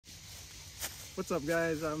What's up,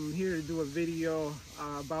 guys? I'm here to do a video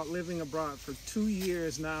about living abroad for 2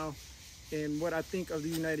 years now and what I think of the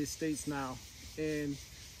United States now. And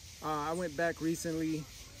I went back recently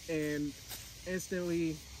and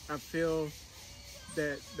instantly I feel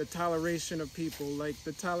that the toleration of people, like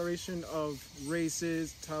the toleration of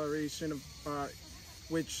races, toleration of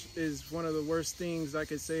which is one of the worst things I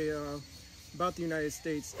could say about the United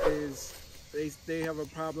States, is they have a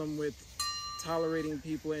problem with tolerating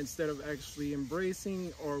people instead of actually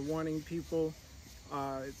embracing or wanting people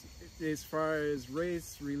as far as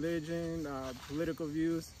race, religion, political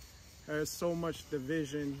views. There's so much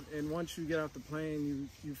division, and once you get off the plane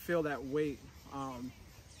you feel that weight.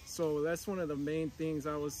 So that's one of the main things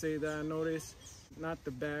I would say that I noticed. Not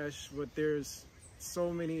to bash, but there's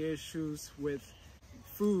so many issues with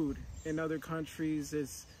food in other countries.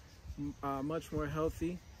 It's much more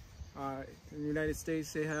healthy. In the United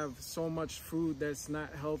States, they have so much food that's not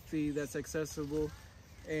healthy, that's accessible,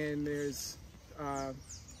 and there's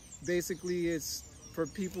basically, it's for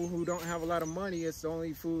people who don't have a lot of money, it's the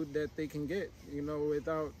only food that they can get, you know,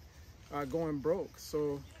 without going broke.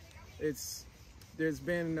 So there's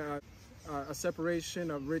been a separation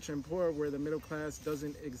of rich and poor where the middle class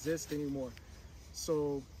doesn't exist anymore.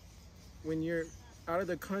 So when you're out of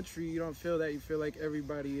the country, you don't feel that. You feel like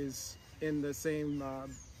everybody is in the same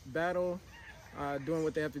battle, doing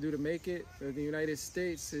what they have to do to make it. The United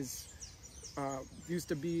States used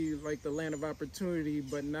to be like the land of opportunity,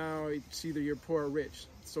 but now it's either you're poor or rich.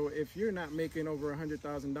 So if you're not making over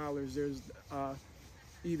 $100,000, there's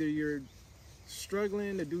either you're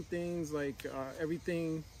struggling to do things, like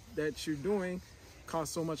everything that you're doing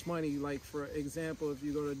costs so much money. Like, for example, if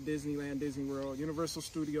you go to Disneyland, Disney World, Universal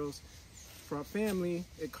Studios, for a family,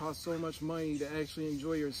 it costs so much money to actually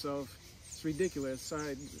enjoy yourself. It's ridiculous.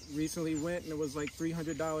 I recently went and it was like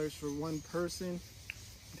 $300 for one person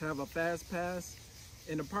to have a fast pass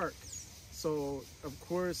in the park. So of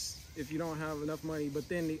course, if you don't have enough money, but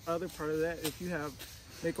then the other part of that, if you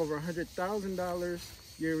make over $100,000,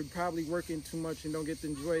 you're probably working too much and don't get to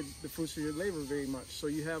enjoy the fruits of your labor very much. So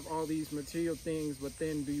you have all these material things, but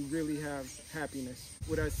then do you really have happiness?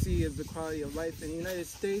 What I see is the quality of life in the United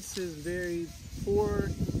States is very poor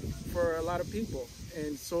for a lot of people.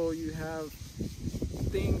 And so you have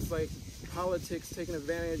things like politics taking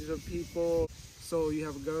advantage of people. So you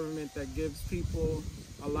have a government that gives people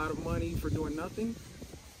a lot of money for doing nothing.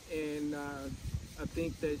 And I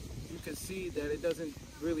think that you can see that it doesn't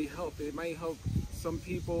really help. It might help some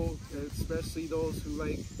people, especially those who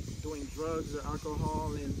like doing drugs or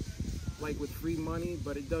alcohol and like with free money,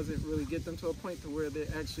 but it doesn't really get them to a point to where they're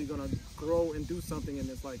actually gonna grow and do something in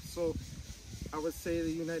this life. So I would say the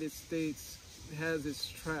United States has its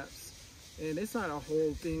traps, and it's not a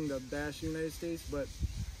whole thing to bash the United States, but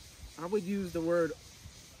I would use the word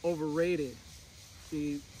overrated.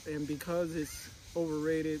 And because it's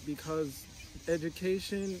overrated, because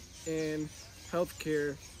education and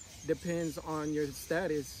healthcare depends on your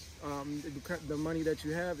status, the money that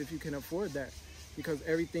you have, if you can afford that, because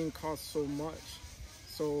everything costs so much.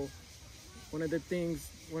 So one of the things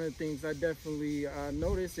I definitely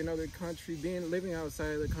noticed in other countries, living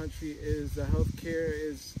outside of the country, is the healthcare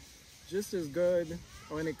is just as good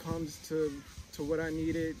when it comes to what I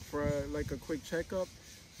needed for like a quick checkup,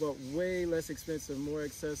 but way less expensive, more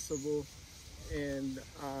accessible. And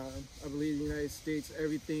I believe in the United States,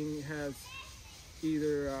 everything has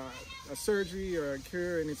either a surgery or a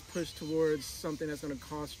cure, and it's pushed towards something that's going to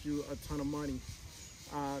cost you a ton of money.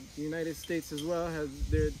 The United States as well has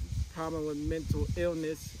their problem with mental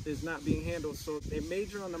illness is not being handled. So they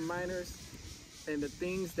major on the minors, and the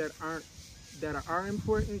things that are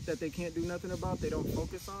important that they can't do nothing about, they don't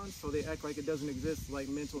focus on. So they act like it doesn't exist, like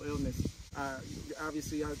mental illness.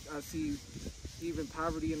 Obviously, I see even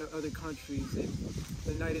poverty in other countries, and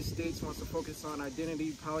the United States wants to focus on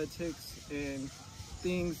identity politics and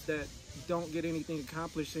things that don't get anything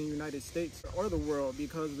accomplished in the United States or the world,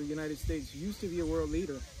 because the United States used to be a world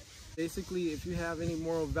leader. Basically, if you have any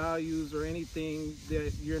moral values or anything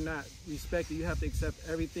that you're not respected, you have to accept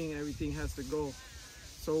everything. Everything has to go.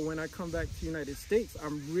 So when I come back to the United States,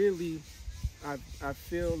 I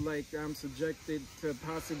feel like I'm subjected to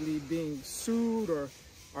possibly being sued or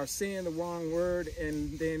saying the wrong word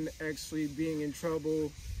and then actually being in trouble.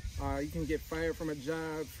 You can get fired from a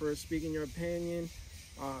job for speaking your opinion.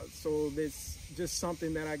 So it's just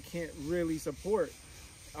something that I can't really support.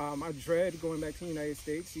 I dread going back to the United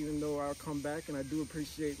States, even though I'll come back, and I do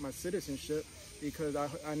appreciate my citizenship because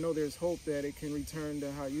I know there's hope that it can return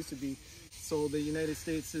to how it used to be. So the United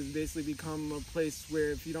States has basically become a place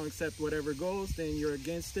where if you don't accept whatever goes, then you're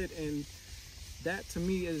against it. And that to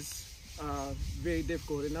me is very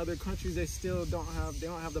difficult. In other countries, they still don't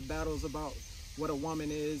have the battles about what a woman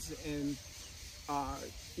is, and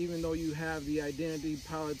even though you have the identity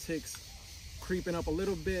politics creeping up a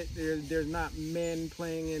little bit, there's not men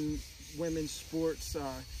playing in women's sports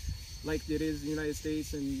like it is in the United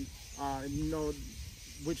States, and you know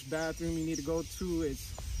which bathroom you need to go to. It's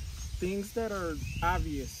things that are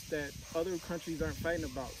obvious that other countries aren't fighting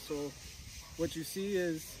about. So what you see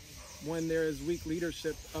is when there is weak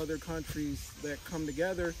leadership, other countries that come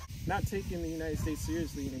together, not taking the United States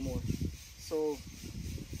seriously anymore. So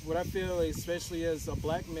what I feel, especially as a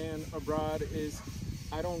black man abroad, is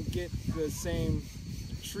I don't get the same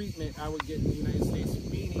treatment I would get in the United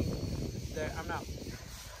States, meaning that I'm not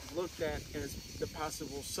looked at as the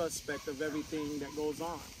possible suspect of everything that goes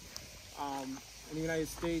on. In the United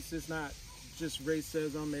States, it's not just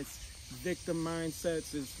racism, it's victim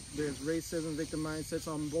mindsets. There's racism, victim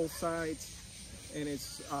mindsets on both sides, and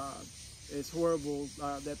it's horrible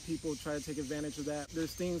that people try to take advantage of that.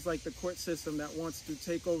 There's things like the court system that wants to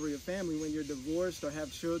take over your family when you're divorced or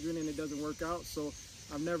have children and it doesn't work out. So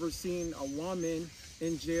I've never seen a woman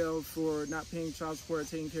in jail for not paying child support or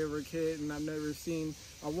taking care of her kid, and I've never seen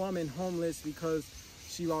a woman homeless because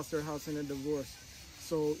she lost her house in a divorce.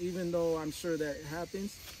 So even though I'm sure that it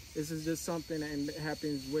happens, this is just something, and it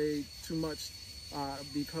happens way too much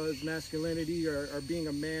because masculinity or being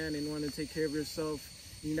a man and wanting to take care of yourself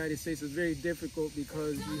in the United States is very difficult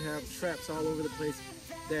because you have traps all over the place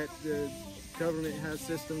that the government has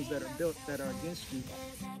systems that are built that are against you.